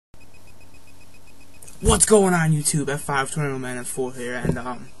What's going on, YouTube? F520 at 4 here, and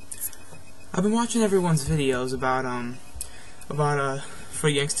I've been watching everyone's videos about for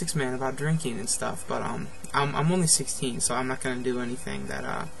Youngsticks Man about drinking and stuff, but I'm only 16, so I'm not gonna do anything that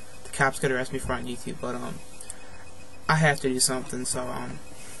the cops could arrest me for on YouTube. But I have to do something, so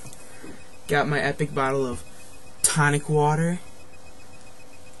got my epic bottle of tonic water.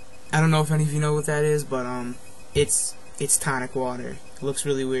 I don't know if any of you know what that is, but it's tonic water. It looks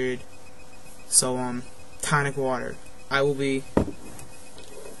really weird. So tonic water. I will be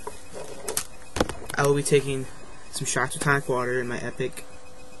taking some shots of tonic water in my epic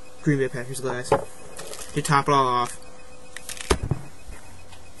Green Bay Packers glass. To top it all off,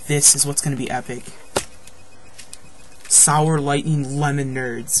 this is what's gonna be epic. Sour Lightning Lemon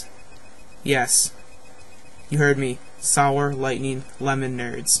Nerds. Yes, you heard me. Sour Lightning Lemon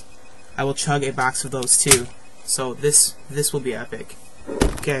Nerds. I will chug a box of those too. So this will be epic.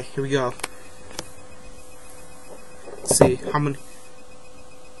 Okay, here we go. Let's see how many.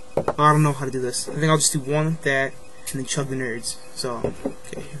 Oh, I don't know how to do this. I think I'll just do one with that and then chug the nerds. So,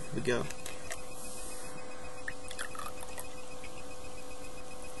 okay, here we go.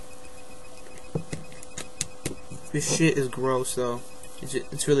 This shit is gross though.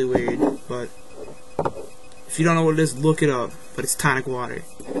 It's really weird, but if you don't know what it is, look it up. But it's tonic water.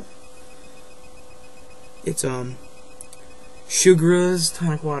 It's Sugar's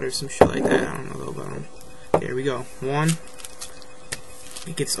tonic water, some shit like that. I don't know though, but here we go. One.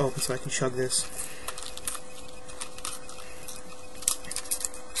 It gets open so I can chug this.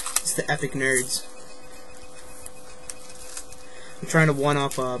 It's the epic nerds. I'm trying to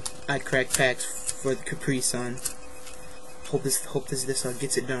one-up icarckpacks for the Capri Sun. Hope this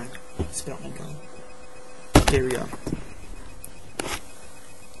gets it done. Spit out my gun. Here we go.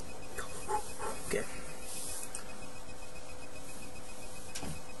 Okay.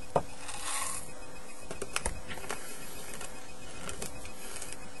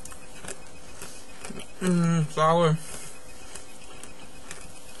 Sour.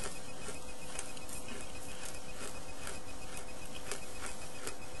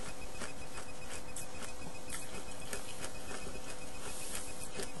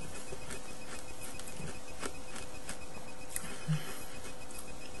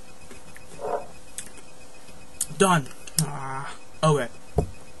 Done. Okay.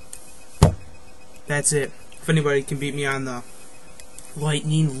 That's it. If anybody can beat me on the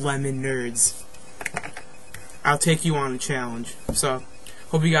Lightning Lemon Nerds, I'll take you on a challenge. So,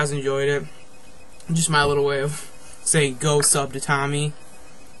 hope you guys enjoyed it. Just my little way of saying go sub to Tommay.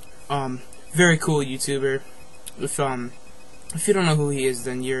 Very cool YouTuber. If you don't know who he is,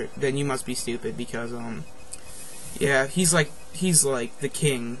 then you must be stupid, because yeah, he's like the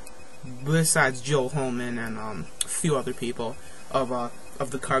king, besides Joel Holman and a few other people of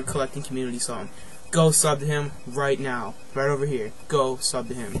the card collecting community. So go sub to him right now, right over here. Go sub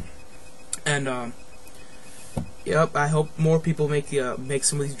to him, and yep, I hope more people make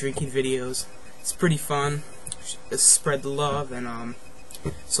some of these drinking videos. It's pretty fun. Spread the love, and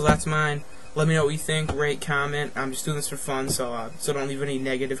so that's mine. Let me know what you think. Rate, comment. I'm just doing this for fun, so don't leave any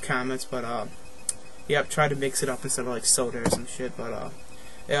negative comments. But yep, try to mix it up instead of like soda or some shit. But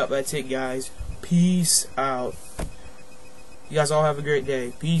yep, that's it, guys. Peace out. You guys all have a great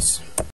day. Peace.